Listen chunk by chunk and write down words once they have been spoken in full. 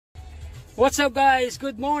What's up guys?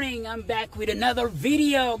 Good morning. I'm back with another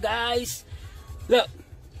video guys. Look,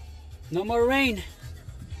 no more rain.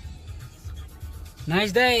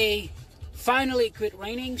 Nice day. Finally quit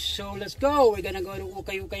raining, so let's go. We're gonna go to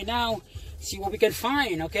Ukay-Ukay now, see what we can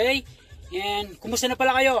find, okay? And kumusta na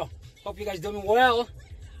pala kayo? Hope you guys doing well.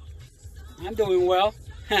 I'm doing well.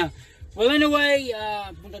 Well anyway,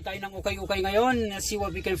 punta tayo ng Ukay-Ukay ngayon. Let's see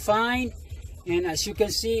what we can find. And as you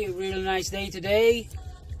can see, a really nice day today.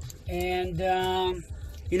 And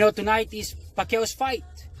you know, tonight is Pacquiao's fight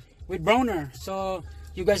with Broner. So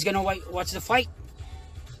you guys gonna watch the fight?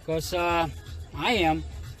 Because I am.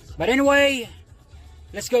 But anyway,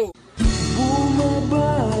 let's go.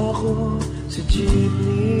 Bumaba ako sa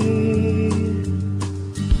jeepney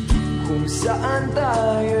kung saan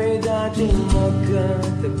tayo'y dating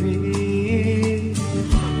magkatabi,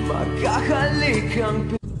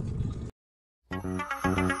 magkakalikang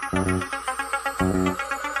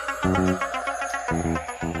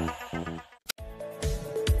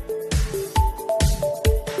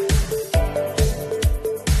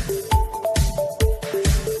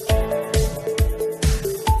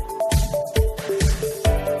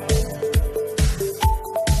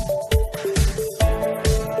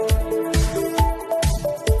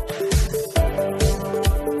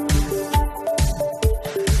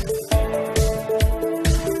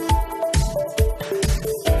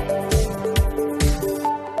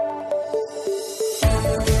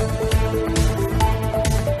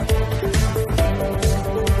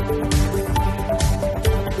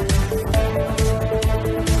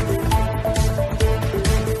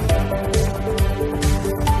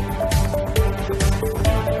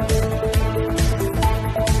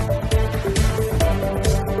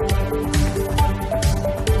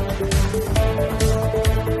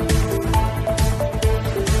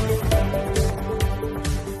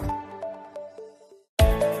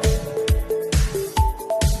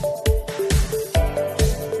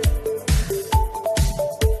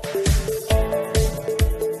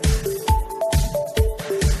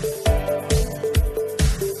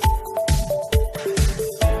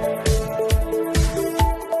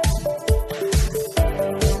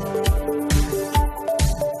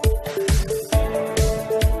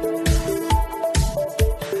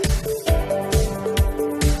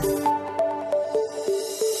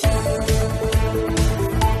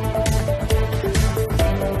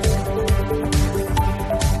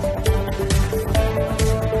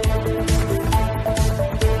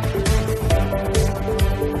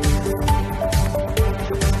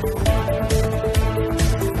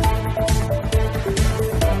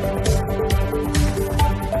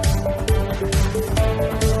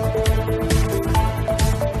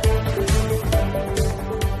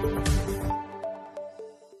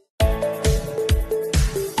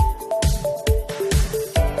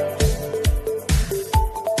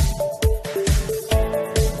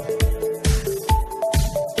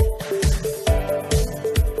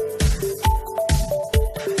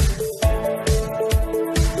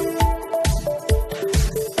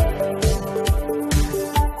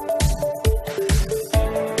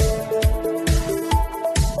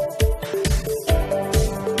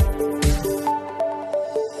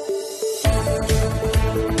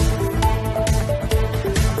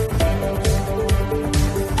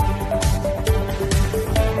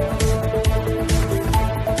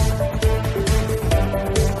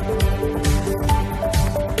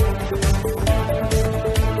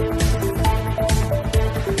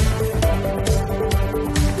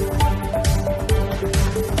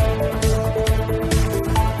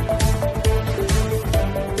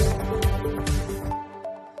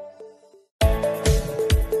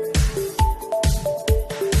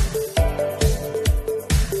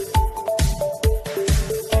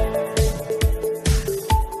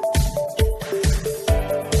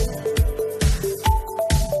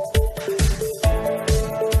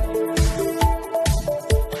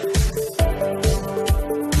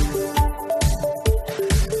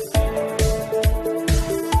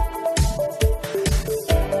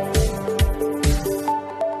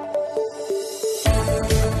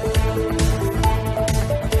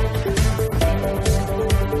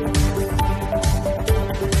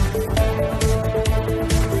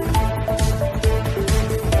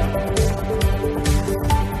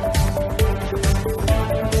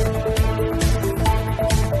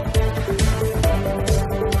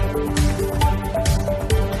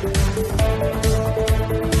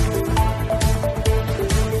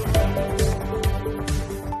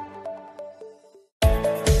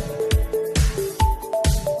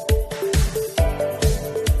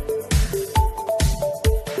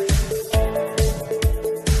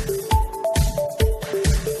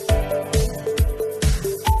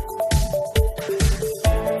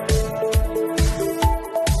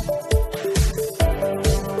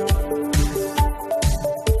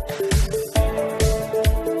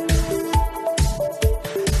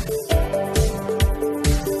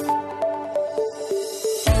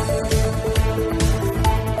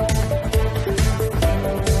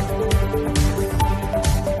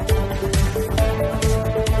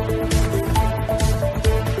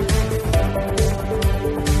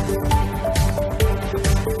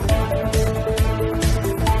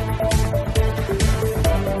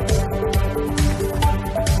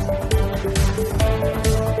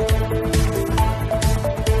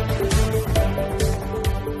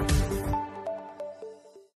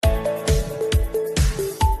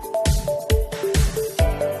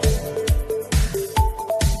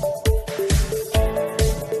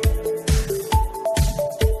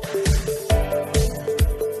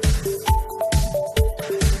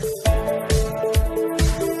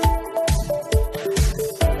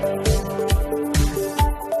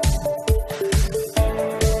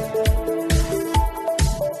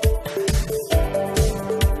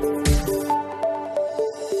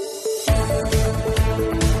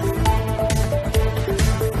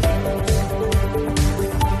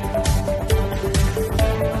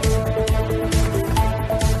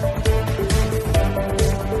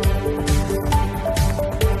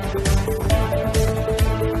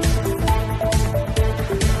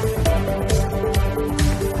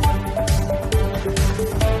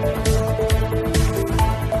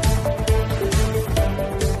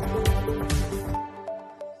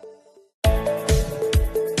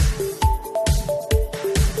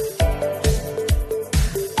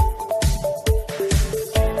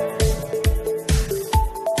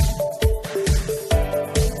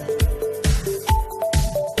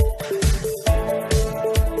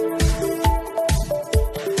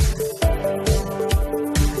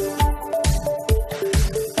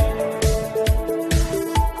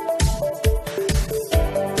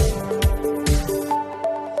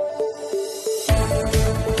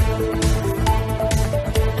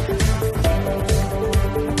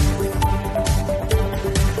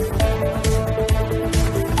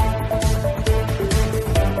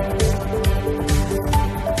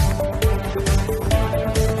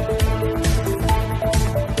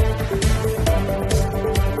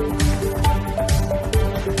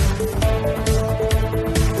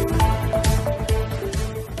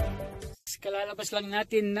Kakalabas lang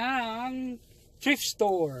natin ng thrift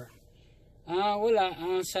store. Wala.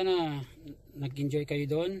 Sana nag-enjoy kayo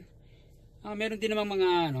doon. Meron din namang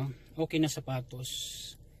mga okay na sapatos.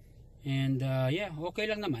 And yeah, okay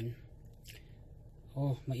lang naman.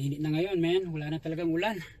 Oh, mainit na ngayon, man. Wala na talagang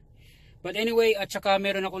ulan. But anyway, at saka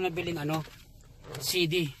meron ako nabiling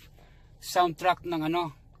CD. Soundtrack ng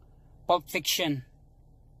Pulp Fiction.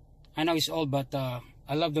 I know it's old, but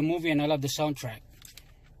I love the movie and I love the soundtrack.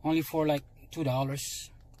 Only for like $2,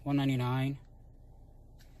 $1.99.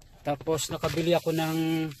 Tapos nakabili ako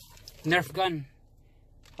ng Nerf gun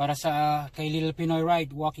para sa kay Little Pinoy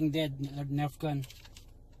Ride, Walking Dead Nerf gun.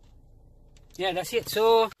 Yeah, that's it.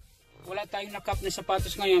 So wala tayong nakap na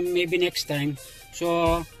sapatos ngayon, maybe next time.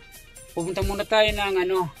 So pupunta muna tayo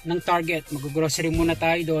ng Target, mag-grocery muna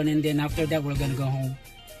tayo doon, and then after that we're gonna go home.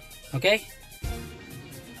 Okay?